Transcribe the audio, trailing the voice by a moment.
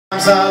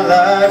Sometimes our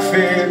life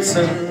is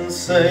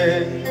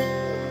insane.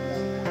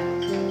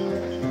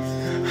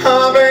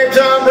 Oh babe,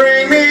 don't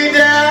bring me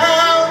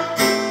down.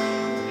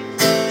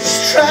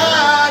 Just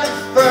try to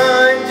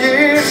find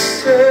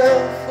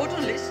yourself.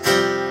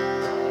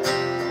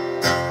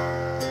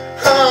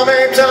 Oh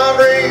babe, don't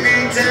bring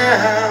me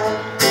down.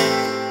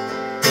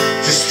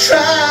 Just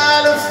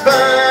try to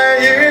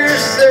find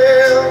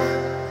yourself.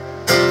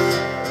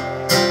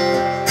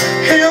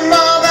 You're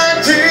more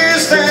than 2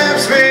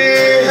 steps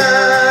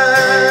behind.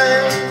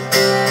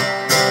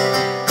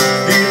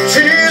 You're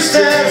 2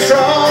 steps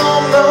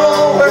from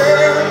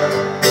nowhere.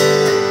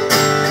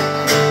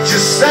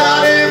 Just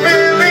start to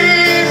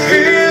believe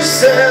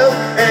yourself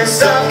and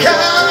stop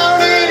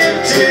counting your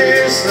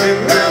tears in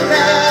the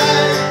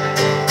night.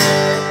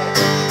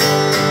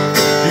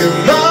 You're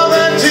more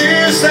than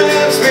 2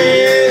 steps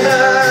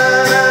behind.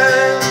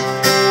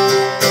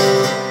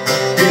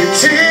 You're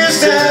 2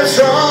 steps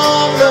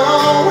from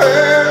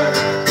nowhere.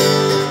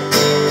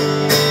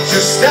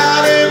 Just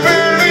start to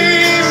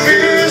believe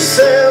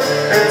yourself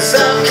and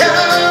stop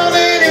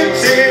counting your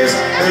tears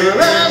in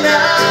the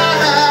night.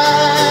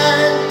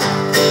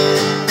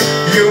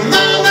 You're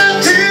more than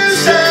 2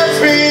 steps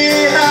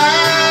behind.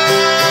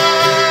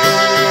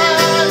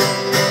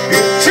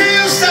 You're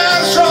 2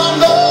 steps from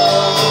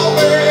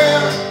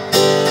nowhere.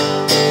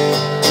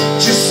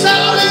 Just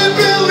start to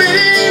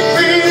believe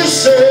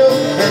yourself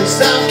and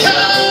stop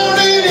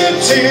counting your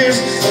tears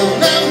in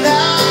the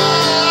night.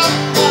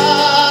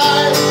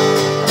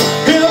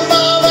 You're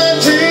more than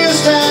 2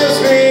 steps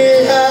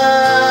behind.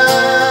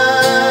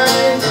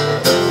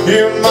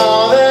 You're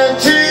more than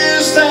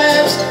 2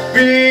 steps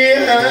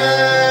behind.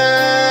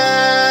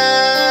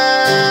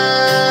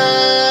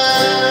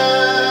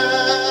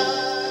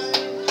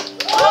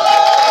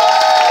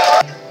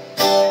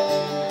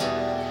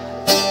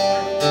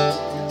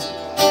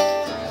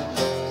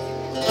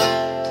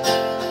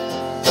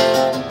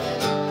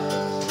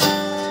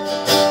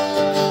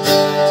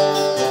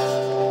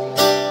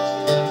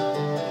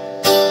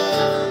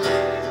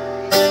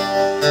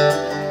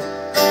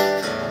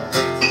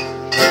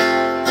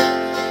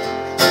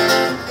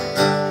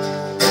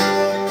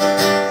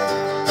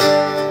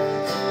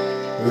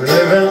 We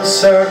live in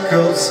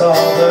circles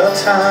all the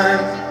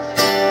time.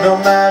 No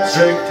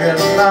magic in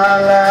my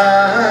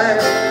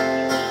life.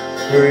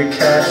 We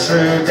catch a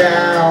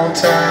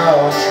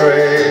downtown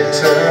train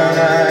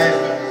tonight.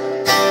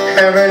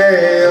 Every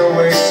day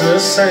always the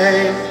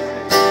same.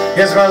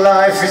 Yes, my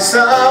life is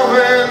so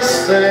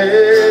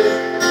insane.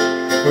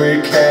 We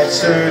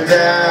catch a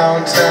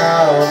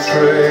downtown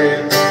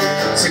train.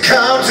 So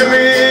come to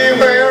me,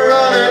 we're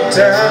running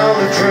down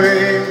the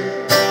dream.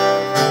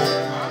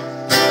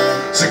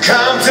 So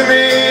come to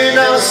me,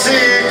 now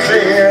see it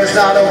clear. It's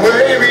not the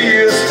way we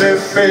used to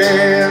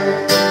feel.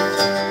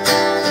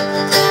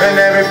 And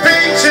every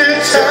picture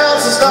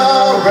tells a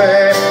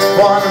story.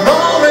 One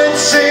moment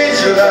change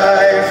your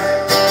life.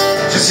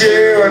 Just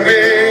you and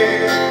me.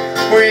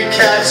 We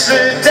catch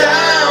the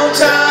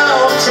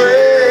downtown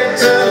train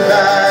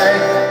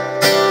tonight.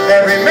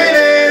 Every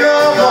minute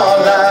of our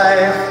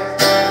life,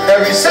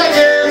 every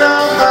second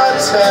of our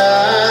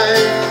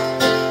time.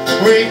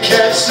 We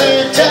catch the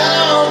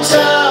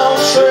downtown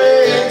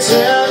train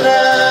tonight.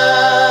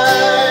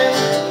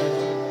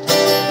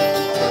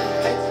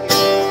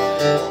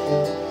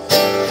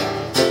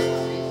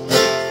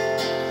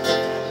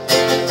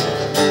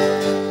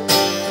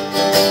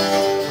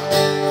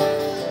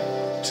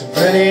 Too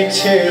many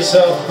tears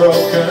of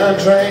broken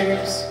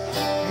dreams,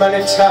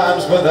 many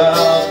times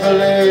without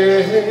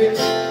belief.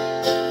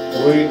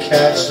 We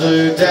catch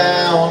the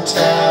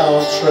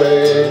downtown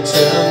train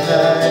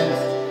tonight.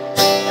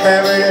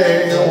 Every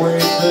day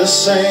always the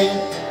same.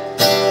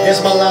 Yes,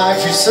 my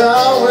life is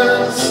so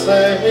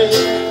insane.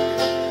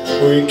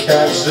 We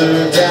catch the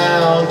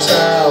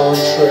downtown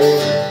train.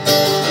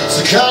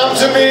 So come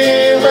to me,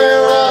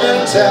 we're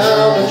running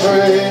down the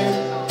drain.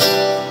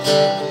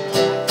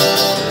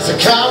 So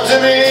come to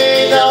me,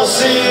 now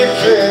see it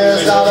clear.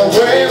 It's not the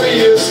way we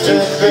used to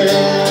be.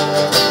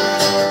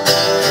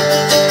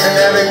 And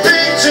every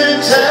picture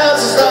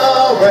tells a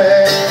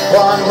story.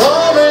 One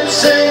moment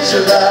change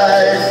your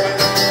life.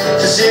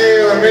 Just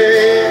you and me.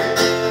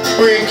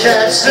 We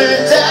catch the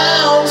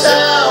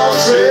downtown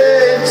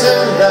train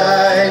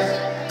tonight.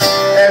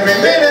 Every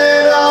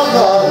minute of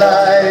our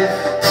life,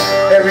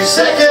 every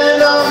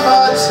second of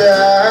our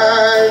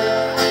time.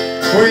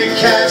 We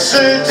catch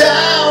the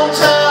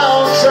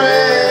downtown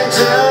train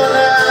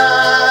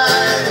tonight.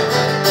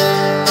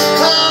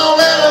 Oh,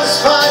 let us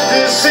find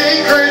this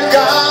secret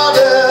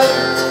garden.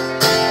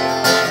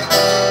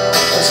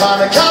 Let's find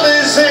the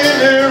colors in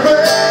the rain.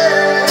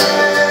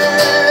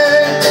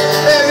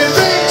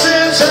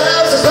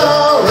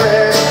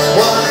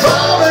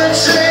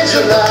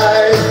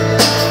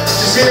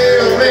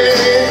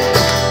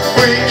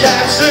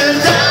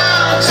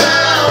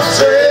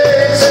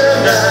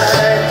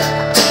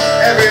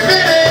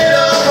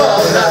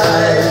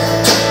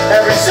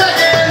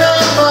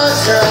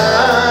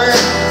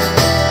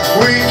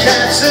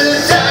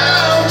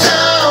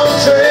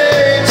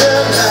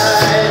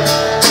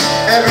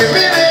 Every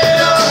minute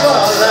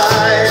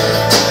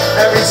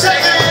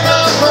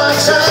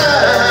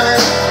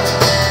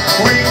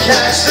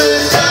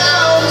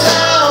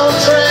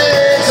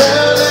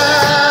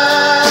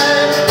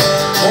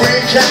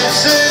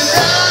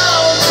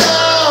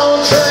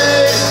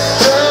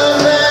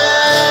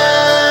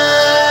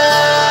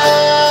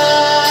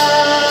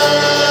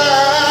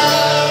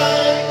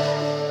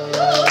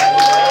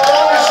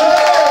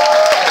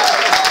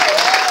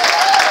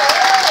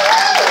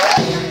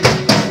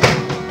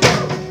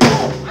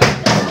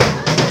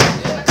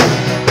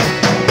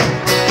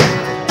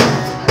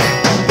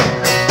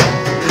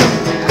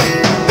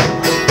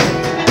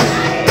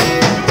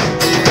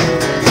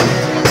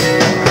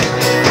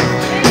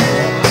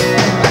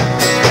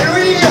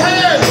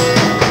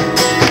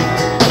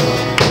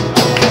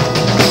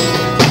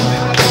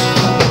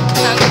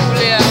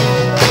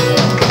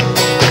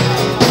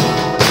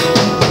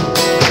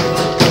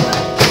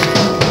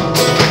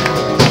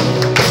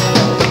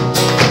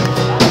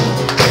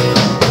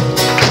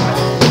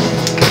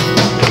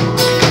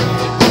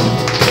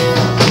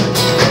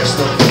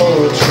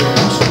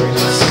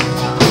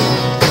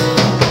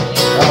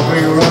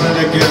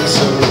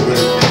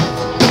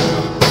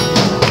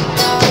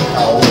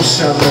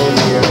Sherman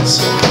Noir.